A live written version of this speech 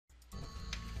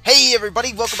Hey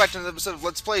everybody, welcome back to another episode of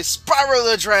Let's Play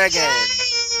Spyro the Dragon!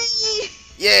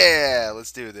 Yeah,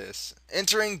 let's do this.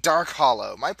 Entering Dark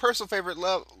Hollow, my personal favorite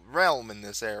realm in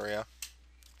this area.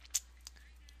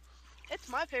 It's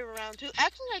my favorite round too.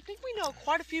 Actually, I think we know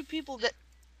quite a few people that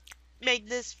make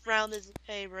this round as a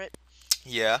favorite.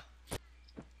 Yeah.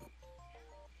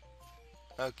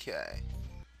 Okay.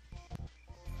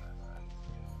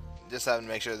 Just having to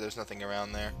make sure there's nothing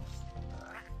around there.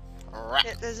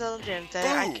 Yeah, there's a little gems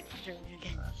there.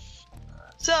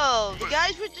 So, the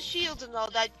guys with the shields and all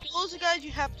that, those are the guys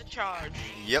you have to charge.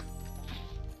 Yep.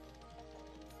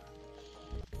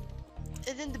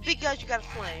 And then the big guys you gotta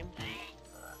flame.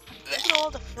 Look at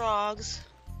all the frogs.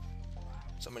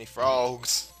 So many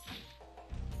frogs.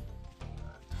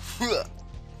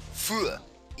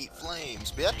 Eat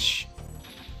flames, bitch.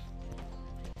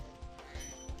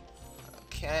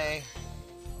 Okay.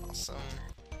 Awesome.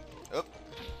 Oh.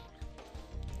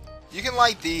 You can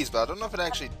light these, but I don't know if it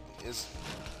actually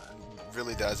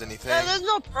really does anything. Yeah, there's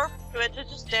no purpose to it, it's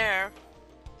just there.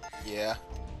 Yeah.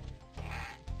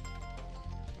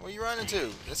 What are you running to?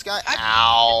 This guy?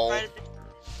 Ow!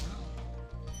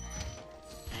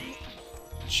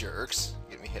 Jerks.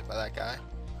 Get me hit by that guy.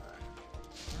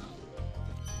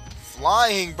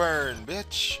 Flying burn,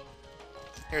 bitch!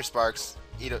 Here, Sparks.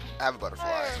 Have a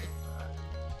butterfly.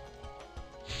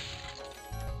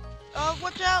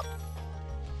 Watch out!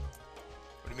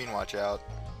 What do you mean, watch out?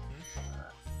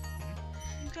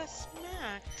 You got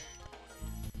smacked.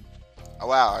 Oh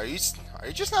wow, are you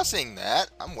just not seeing that?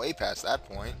 I'm way past that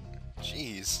point.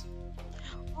 Jeez.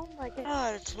 Oh my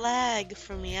god, it's lag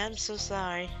for me. I'm so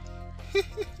sorry.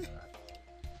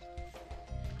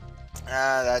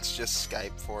 That's just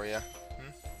Skype for you.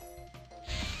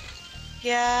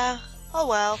 Yeah. Oh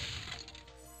well.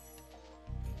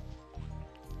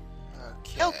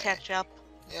 Okay. It'll catch up.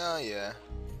 Yeah,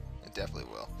 it definitely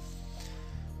will.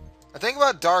 The thing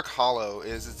about Dark Hollow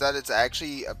is that it's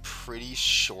actually a pretty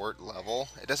short level.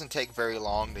 It doesn't take very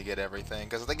long to get everything,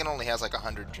 because I think it only has like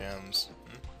 100 gems.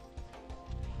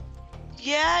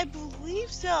 Yeah, I believe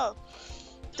so.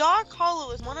 Dark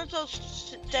Hollow is one of those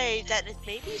stages that it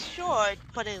may be short,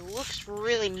 but it looks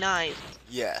really nice.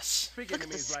 Yes. Look at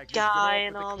the sky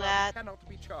and all that.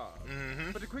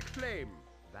 Mm-hmm. But a quick flame,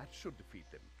 that should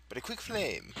defeat them. But a quick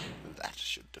flame, that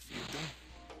should defeat them.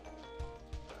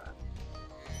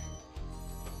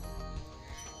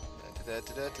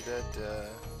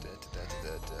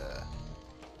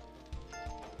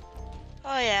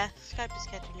 Oh yeah, Skype is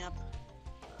catching up.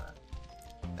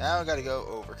 Now I gotta go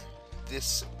over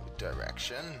this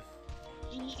direction.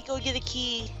 You need to go get a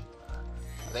key.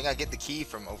 I think I get the key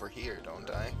from over here, don't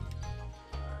I?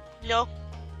 No.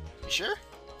 You sure?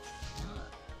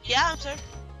 Yeah, I'm sure.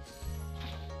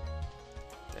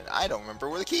 Then I don't remember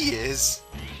where the key is.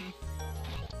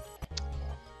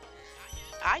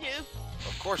 I do.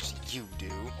 Of course you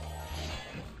do.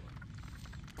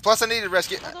 Plus I need to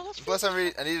rescue. Plus I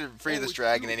need to free this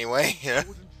dragon anyway. Yeah.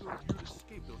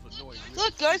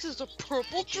 Look, guys, there's a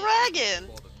purple dragon.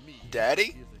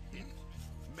 Daddy?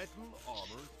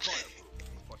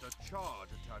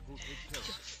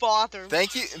 Father.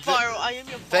 Thank you. Spyro, I am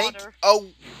your father. Oh.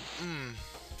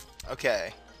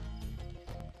 Okay.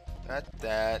 Got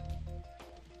that.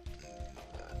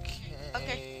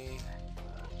 Okay.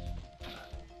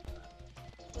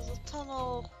 There's a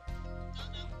tunnel.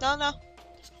 No.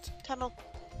 Tunnel.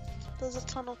 There's a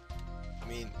tunnel. I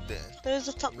mean, there's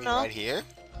a tunnel. No. Right here?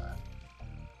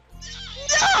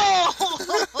 No!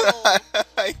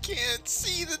 I can't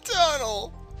see the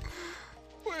tunnel.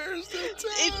 Where's the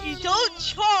tunnel? If you don't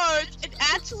charge and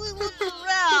actually look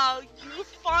around, you'll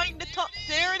find the tunnel.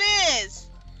 There it is.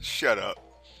 Shut up.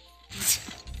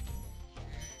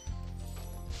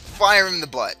 Fire him in the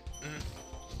butt.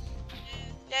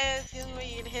 Yeah, the only way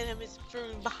you can hit him is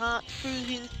through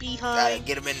his behind. Gotta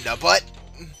get him in the butt.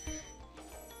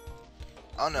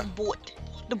 Oh no.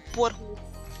 The butthole.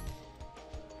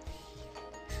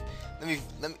 Let me.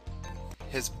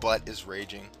 His butt is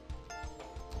raging.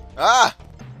 Ah!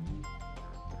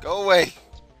 Go away.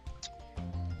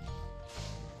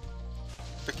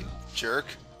 Freaking jerk.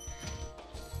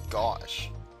 Gosh.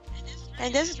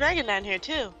 And there's a dragon down here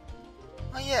too.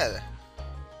 Oh yeah.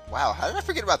 Wow, how did I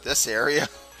forget about this area?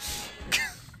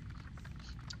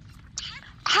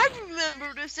 I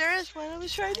remember this area, that's what I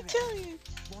was trying to tell you.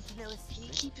 Can you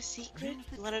keep a secret?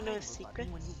 You want to know a secret?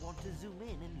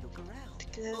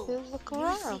 Look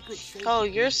around. Oh,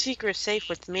 your secret's safe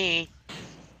with me.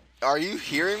 Are you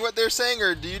hearing what they're saying,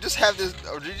 or do you just have this,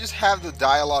 or do you just have the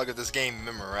dialogue of this game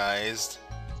memorized?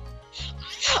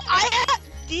 I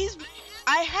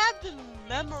have them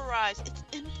memorized. It's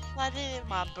implanted in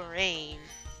my brain.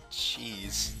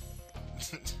 Jeez.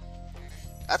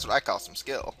 That's what I call some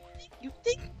skill. You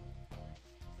think?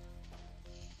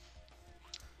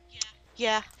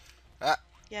 Yeah. Ah,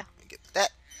 Yeah. get that.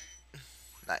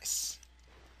 Nice.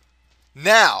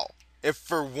 Now, if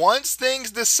for once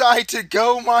things decide to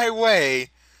go my way,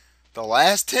 the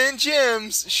last 10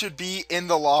 gems should be in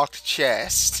the locked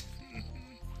chest.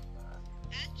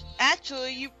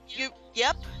 Actually,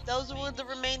 yep. Those are where the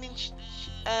remaining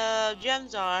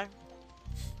gems are.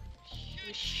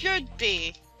 It should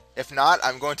be. If not,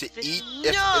 I'm going to If it's eat.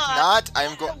 If not, not,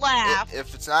 I'm going. laugh.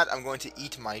 If it's not, I'm going to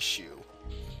eat my shoe.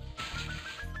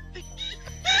 You're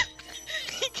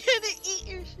gonna eat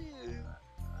your shoe.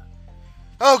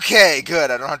 Okay,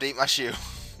 good. I don't have to eat my shoe.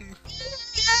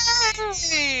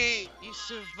 Yay! You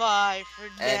survived for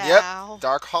And now. yep,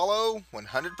 Dark Hollow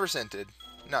 100%ed.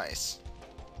 Nice.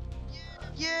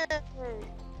 Yay!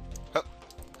 Hup,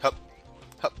 hup,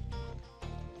 hup.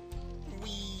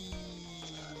 We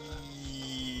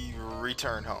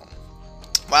return home.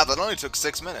 Wow, that only took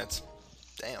 6 minutes.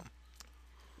 Damn.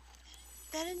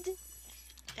 That indeed.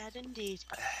 That indeed.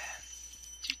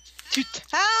 To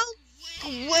town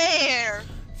square.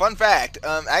 Fun fact,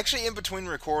 actually in between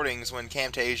recordings when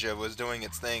Camtasia was doing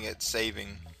its thing, its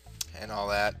saving and all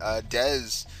that,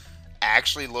 Dez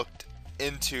actually looked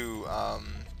into,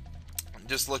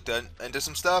 into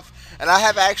some stuff, and I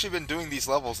have actually been doing these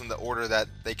levels in the order that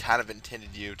they kind of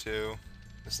intended you to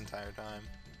this entire time.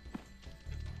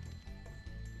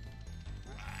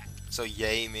 So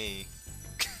yay me.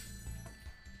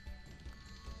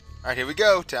 Alright, here we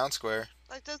go, Town Square.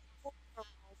 Like this.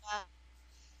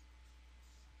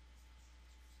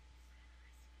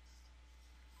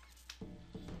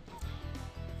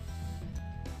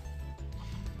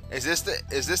 Is this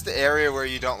the area where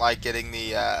you don't like getting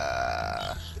the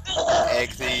egg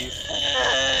thief?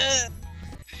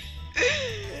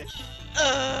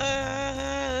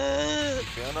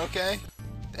 Feeling okay?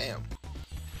 Damn.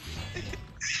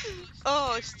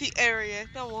 Oh, it's the area.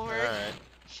 Don't worry. Alright.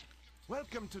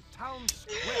 Welcome to Town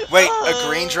Square. Wait, a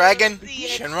green dragon? The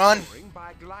Shinron? Exploring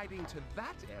by gliding to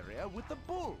that area with the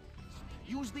bulls.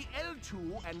 Use the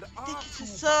L2 and I think R2 it's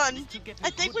his son. buttons to get a I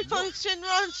think good we're look. going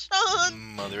Shinron's son.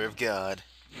 Mother of God.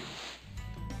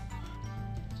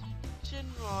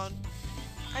 Shinron.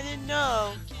 I didn't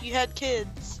know you had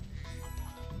kids.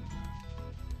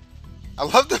 I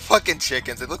love the fucking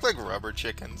chickens. They look like rubber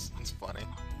chickens. It's funny.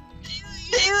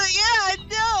 Yeah, I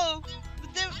know.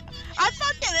 But I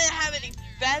thought they didn't have any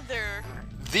feather.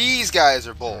 These guys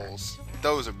are bulls.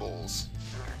 Those are bulls.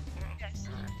 Yes,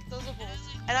 those are bulls.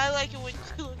 And I like it when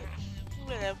you look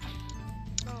at them.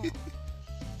 Oh.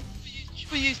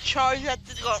 When you charge at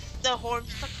the horn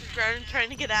stuck to the ground and trying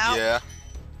to get out. Yeah.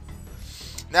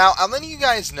 Now, I'm letting you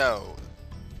guys know,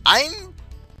 I'm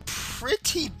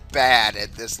pretty bad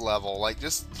at this level. Like,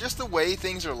 just the way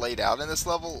things are laid out in this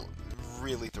level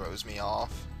really throws me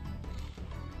off.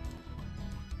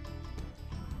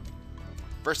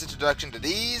 First introduction to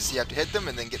these, you have to hit them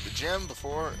and then get the gem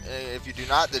before. If you do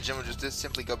not, the gem will just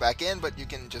simply go back in, but you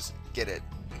can just get it.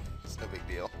 It's no big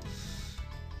deal.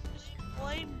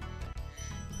 Flame.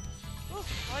 Oh,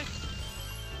 flame.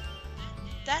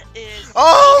 That is.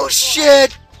 Oh,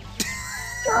 shit!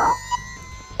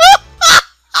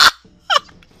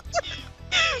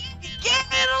 Get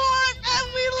it on and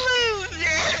we lose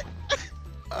it!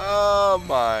 Oh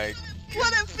my.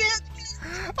 What a fit!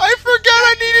 I forgot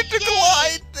I needed to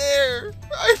glide there!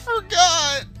 I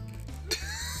forgot!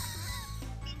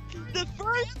 The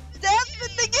first step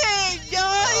in the game,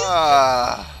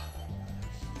 guys!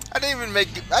 I didn't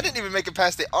even make it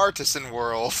past the artisan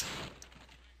world.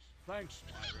 Thanks,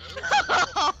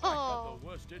 Spyro. Oh, The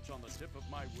worst itch on the tip of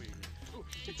my wing. Oh,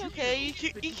 did it's you okay. know You that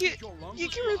can you you keep your can longest you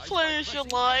can ride by replenish your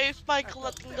pressing life by F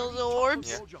collecting up those there. orbs.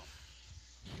 Yeah. Hold your-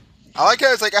 I like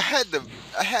how it's like I had the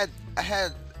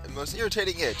most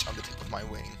irritating itch on the tip of my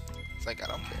wing. It's like I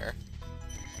don't care.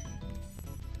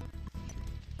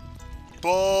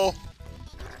 Bull.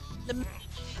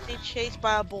 They chased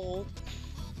by a bull.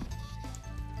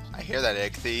 I hear that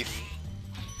egg thief.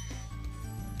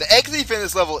 The egg thief in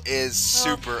this level is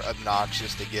super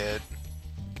obnoxious to get.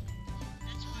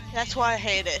 That's why I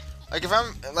hate it. Like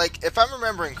if I'm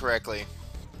remembering correctly,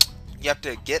 you have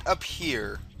to get up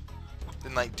here,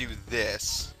 then like do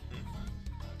this.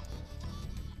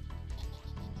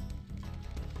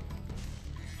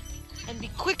 And be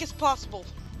quick as possible.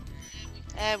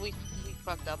 And we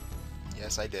fucked up.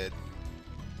 Yes, I did.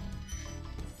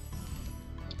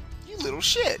 You little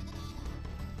shit.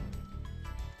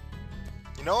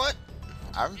 You know what?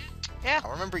 Yeah. I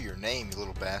remember your name, you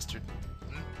little bastard.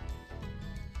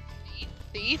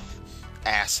 Thief.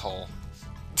 Asshole.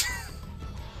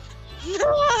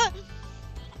 I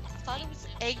thought it was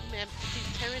Eggman because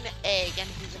he's carrying an egg and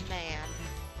he's a man.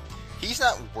 He's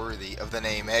not worthy of the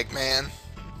name Eggman.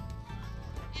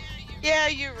 Yeah,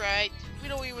 you're right. We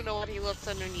don't even know what he looks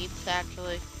underneath,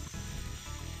 actually.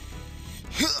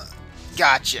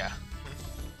 Gotcha.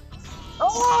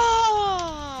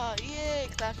 Oh! Yay,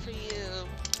 clap for you.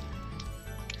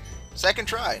 Second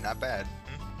try, not bad.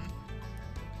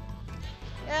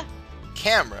 Yeah.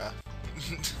 Camera.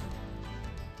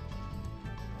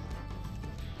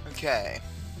 Okay.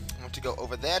 I want to go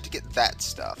over there to get that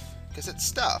stuff. Because it's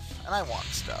stuff, and I want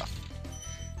stuff.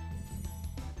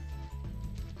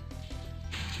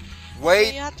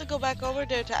 Wait! You have to go back over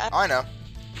there to... Oh, I know.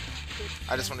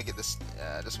 I just want to get this.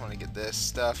 I just want to get this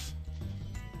stuff.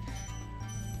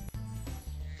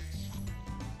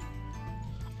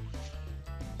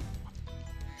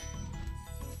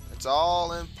 It's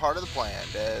all in part of the plan.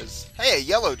 As hey, a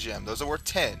yellow gem. Those are worth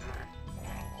 10.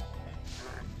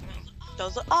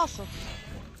 Those are awesome.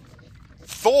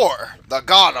 Thor, the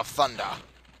god of thunder.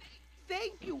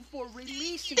 Thank you for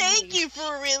releasing Thank me. you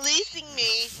for releasing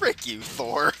me. Frick you,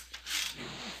 Thor.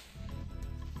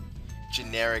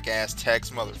 Generic ass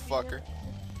text, motherfucker.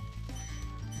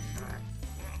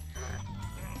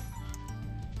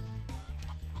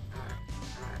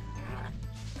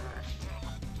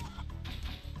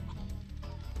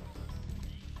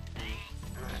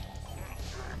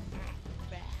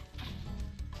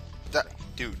 That,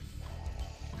 dude.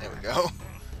 There we go.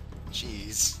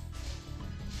 Jeez.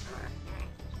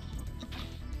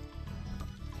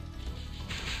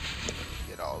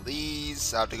 Get all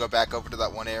these. I have to go back over to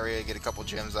that one area, get a couple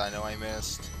gems I know I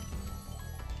missed.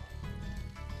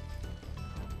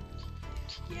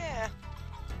 Yeah.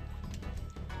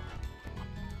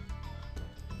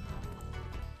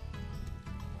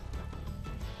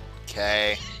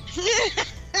 Okay.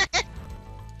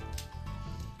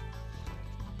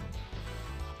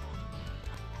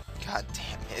 God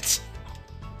damn it.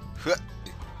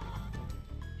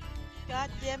 God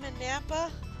damn it,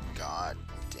 Nappa. God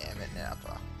damn it,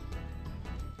 Nappa.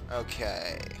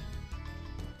 Okay.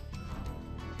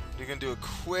 We're gonna do a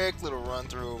quick little run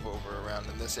through over around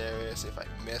in this area, see if I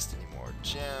missed any more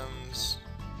gems.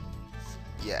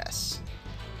 Yes.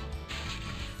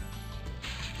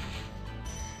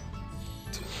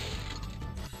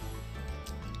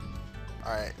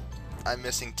 Alright. I'm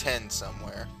missing 10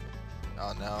 somewhere.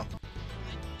 Oh no.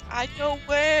 I know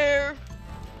where.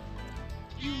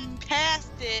 You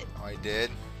passed it. Oh, I did?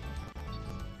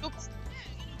 Oops.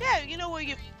 Yeah, you know where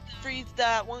you freeze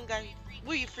that one guy.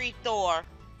 Where you free Thor.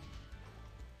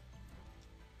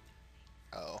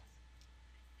 Oh.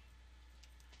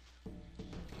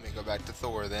 Let me go back to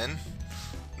Thor then.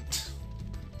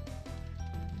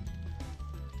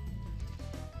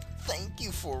 Thank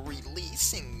you for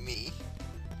releasing me.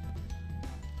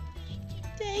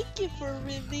 Thank you for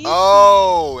releasing.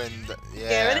 Oh, and Get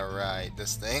yeah, it? right.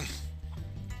 This thing.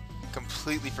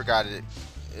 Completely forgot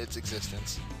its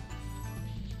existence.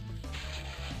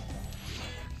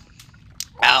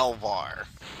 Alvar.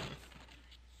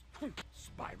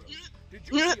 Spyro, did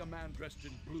you see a man dressed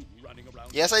in blue running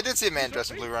around? Yes, I did see a man dressed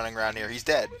in blue running around here. He's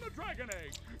dead. Stolen a dragon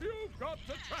egg. You've got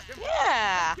to track him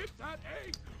Yeah. down. Get that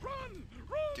egg. Run,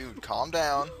 run. Dude, calm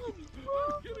down.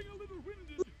 I'm getting a little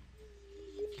winded.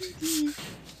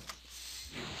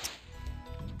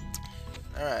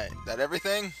 Alright, that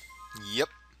everything? Yep.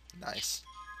 Nice.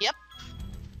 Yep.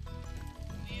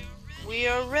 We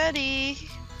are ready.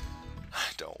 I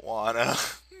don't wanna.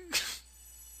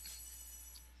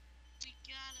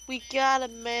 We got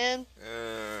it, man.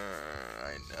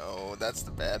 I know. That's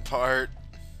the bad part.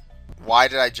 Why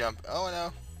did I jump? Oh,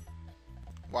 no.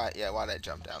 Why? Yeah, why did I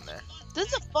jump down there? This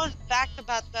is a fun fact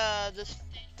about the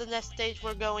next stage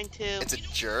we're going to. It's a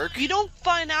jerk? You don't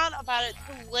find out about it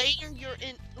till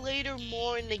later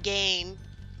more in the game.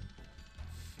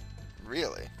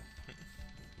 Really?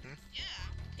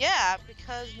 Yeah,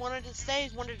 because one of the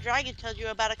stages, one of the dragons tells you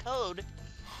about a code.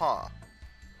 Huh.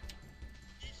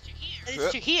 And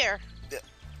it's to here.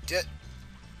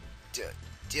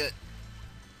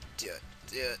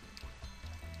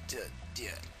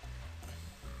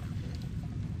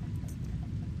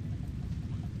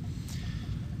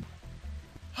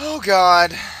 Oh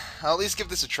god. I'll at least give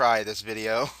this a try, this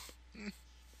video.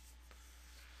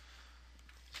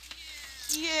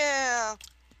 Yeah.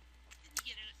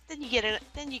 Then you get it.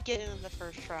 Then you get it in the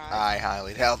first try. I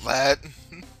highly doubt that.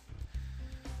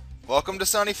 Welcome to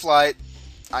Sunny Flight.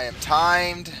 I am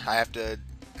timed. I have to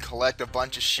collect a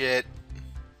bunch of shit.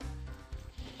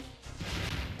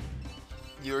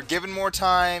 You are given more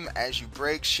time as you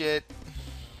break shit.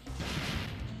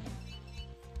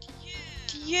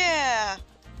 Yeah.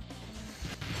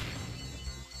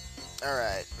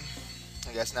 Alright.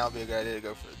 I guess now would be a good idea to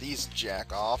go for these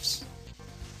jack-offs.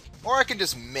 Or I can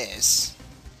just miss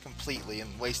completely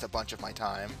and waste a bunch of my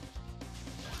time.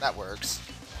 That works.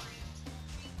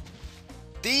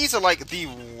 These are like the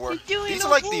worst. These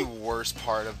are like the worst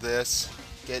part of this.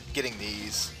 Getting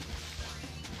these.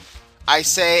 I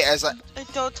say as I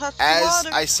Don't touch the as water.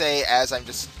 I say as I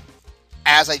just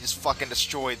fucking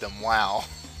destroyed them. Wow.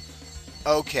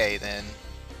 Okay then.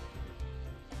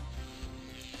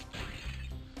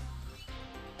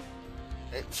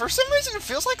 For some reason, it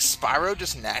feels like Spyro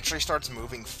just naturally starts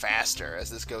moving faster as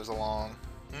this goes along.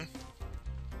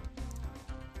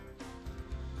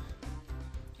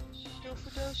 Go for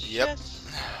those Yep. chests.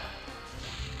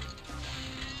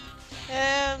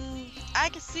 I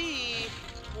can see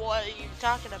what you're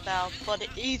talking about, but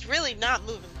he's really not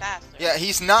moving faster. Yeah,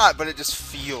 he's not, but it just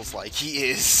feels like he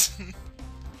is.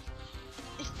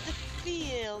 It's the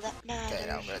feel that matters. Okay,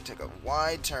 now I'm gonna take a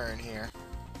wide turn here.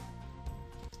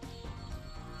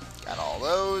 Got all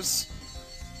those.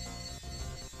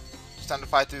 Just time to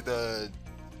fight through the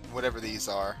whatever these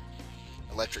are,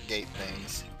 electric gate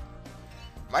things.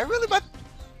 Am I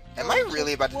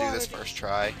really about to do this first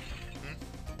try?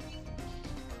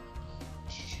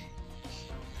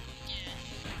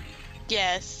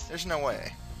 Yes. There's no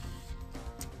way.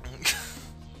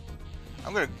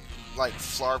 I'm gonna like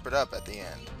flarp it up at the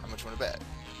end. How much you wanna bet?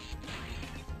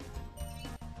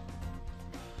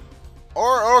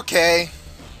 Or okay.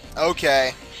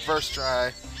 Okay. First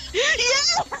try.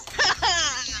 Yes!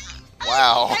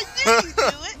 Wow. I knew you'd do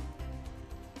it.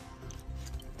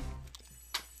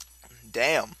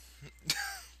 Damn.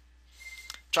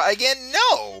 Try again?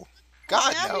 No.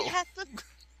 God now no. We have to...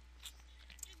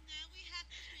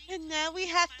 And now we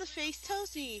have to face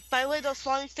Toasty. By the way, those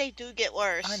falling states do get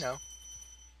worse. I know.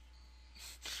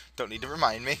 Don't need to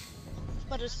remind me.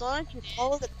 But as long as you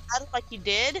follow the pattern like you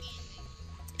did,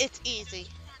 it's easy.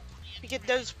 Because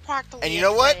there's practically And you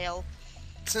know what? trail.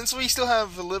 Since we still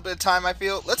have a little bit of time, I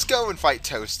feel, let's go and fight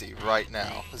Toasty right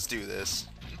now. Let's do this.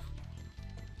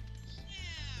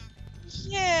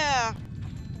 Yeah.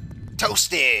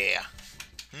 Toasty!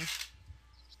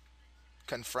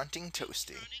 Confronting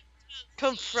Toasty.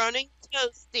 Confronting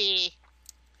Toasty.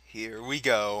 Here we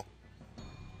go.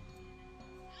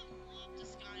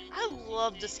 I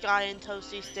love the sky in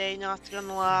Toasty's day, not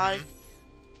gonna lie.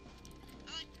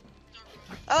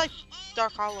 I like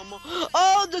Dark Hollow more.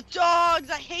 Oh, the dogs!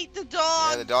 I hate the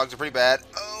dogs! Yeah, the dogs are pretty bad.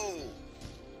 Oh!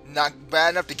 Not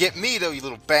bad enough to get me, though, you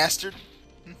little bastard.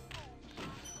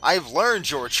 I've learned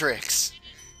your tricks.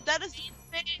 That is the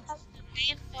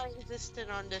main resistant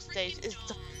on this stage, is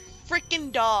the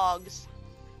freaking dogs.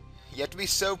 You have to be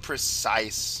so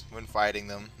precise when fighting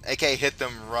them. AK, hit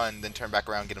them, run, then turn back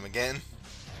around and get them again.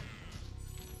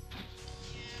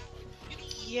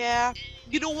 Yeah,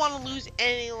 you don't want to lose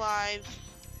any lives.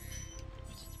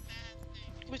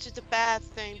 Which is a bad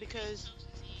thing, because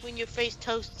when you face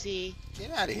Toasty,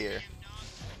 Get out of here.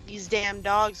 these damn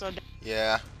dogs are...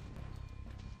 Yeah.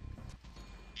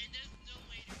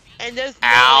 And there's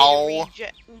Ow. no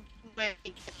way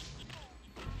to get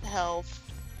health.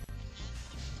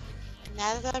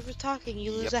 Now that we're talking,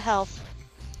 you lose Yep. a health.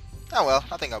 Oh well,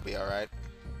 I think I'll be alright.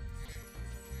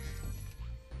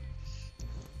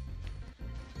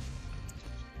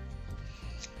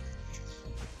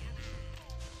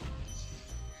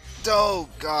 Oh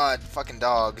god, fucking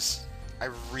dogs. I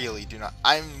really do not.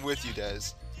 I'm with you, Des.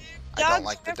 I don't Dogs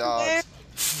like the everywhere.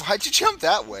 dogs. Why'd you jump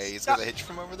that way? Is it because I hit you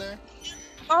from over there?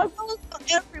 Doggos are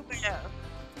everywhere.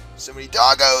 So many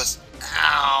doggos!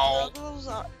 Ow! Doggos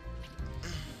are...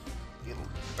 You little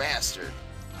bastard.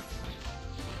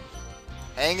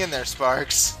 Hang in there,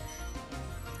 Sparks.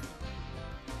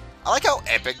 I like how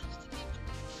epic.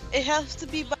 It has to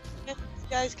be by you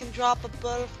guys can drop a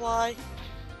butterfly.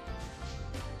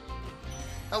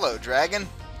 Hello, dragon.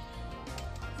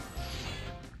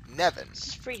 Nevin.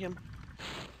 Just free him.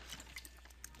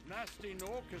 Nasty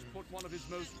Nork has put one of his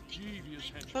most devious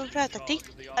henchmen In fact, I in think,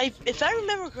 charge of the if I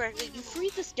remember correctly, you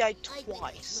freed this guy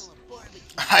twice.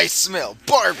 I smell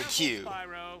barbecue.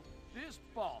 Spyro, this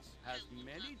boss has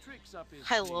many tricks up his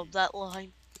I sleeve. love that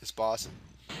line. This boss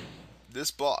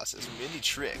has many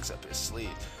tricks up his sleeve.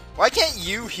 Why can't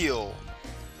you heal?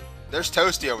 There's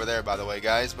Toasty over there, by the way,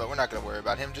 guys, but we're not going to worry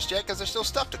about him just yet because there's still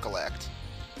stuff to collect.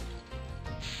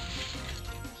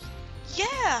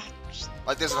 Yeah.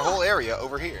 Like there's a whole area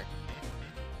over here.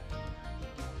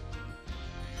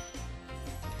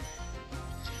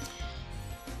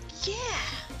 Yeah.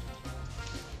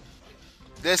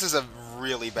 This is a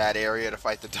really bad area to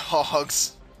fight the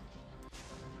dogs.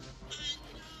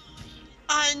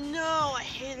 I know. I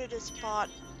hated this spot.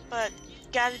 but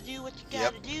gotta do what you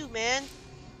Yep. gotta do, man.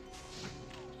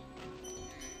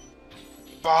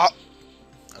 Bop.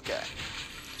 Okay.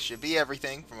 Should be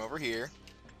everything from over here.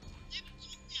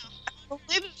 I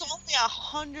believe it's only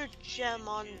 100 gem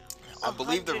on. I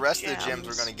believe the 100 rest of the gems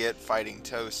we're gems. gonna get fighting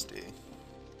Toasty.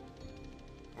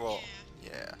 Well,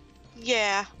 yeah.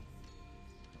 Yeah.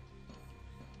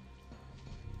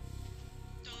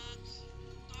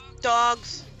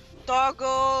 Dogs.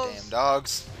 Doggos. Damn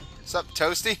dogs. What's up,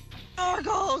 Toasty?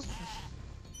 Doggos.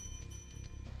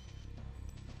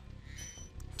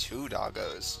 2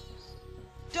 doggos.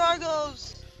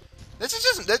 Doggos. This is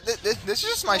just this is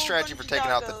just my Whole strategy for bunch of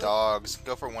taking out the doggos. dogs.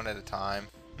 Go for one at a time.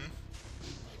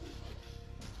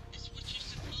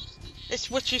 It's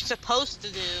what you're supposed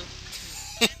to do.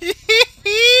 Hmm?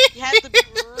 You have to be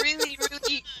really,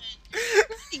 really,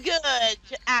 really good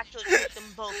to actually take them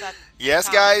both at the Yes,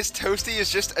 time. guys, Toasty is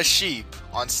just a sheep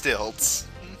on stilts.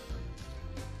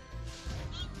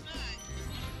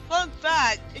 Fun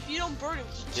fact, if you don't burn him,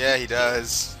 he Yeah, he kills you.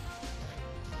 does.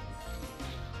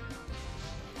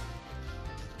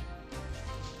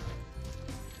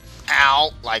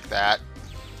 Ow, like that.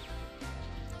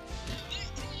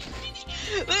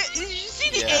 Look, did you see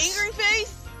the Yes. angry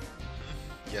face?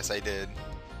 Yes, I did.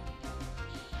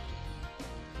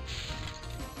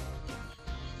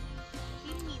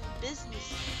 He mean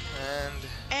business. And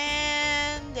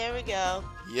And there we go.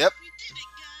 yep,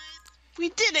 We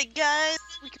did it, guys.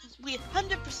 We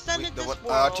 100%ed the this world.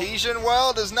 Artesian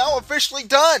world is now officially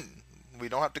done. We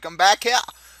don't have to come back here.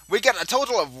 We got a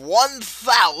total of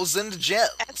 1,000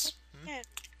 gems. Yeah.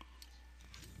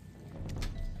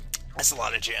 That's a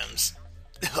lot of gems.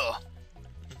 Ugh.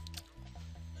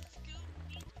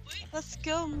 Let's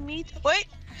go meet. Wait,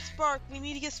 Spark. We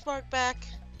need to get Spark back.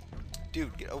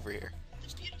 Dude, get over here.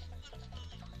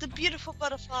 The beautiful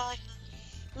butterfly.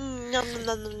 Num num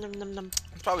num num num num num.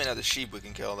 There's probably another sheep we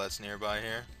can kill that's nearby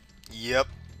here. Yep.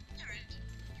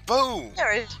 Boom!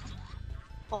 There it is.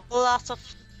 Lots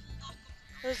of.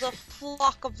 There's a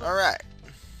flock of them. Alright.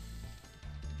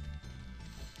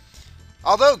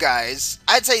 Although, guys,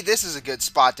 I'd say this is a good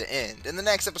spot to end. In the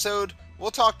next episode,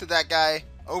 we'll talk to that guy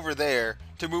over there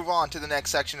to move on to the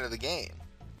next section of the game.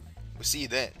 We'll see you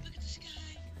then.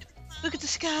 Look at the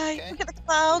sky. Okay. Look at the Do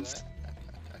clouds. that.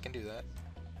 I can do that.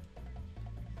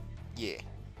 Yeah.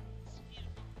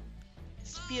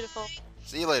 It's beautiful.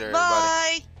 See you later, everybody.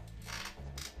 Bye.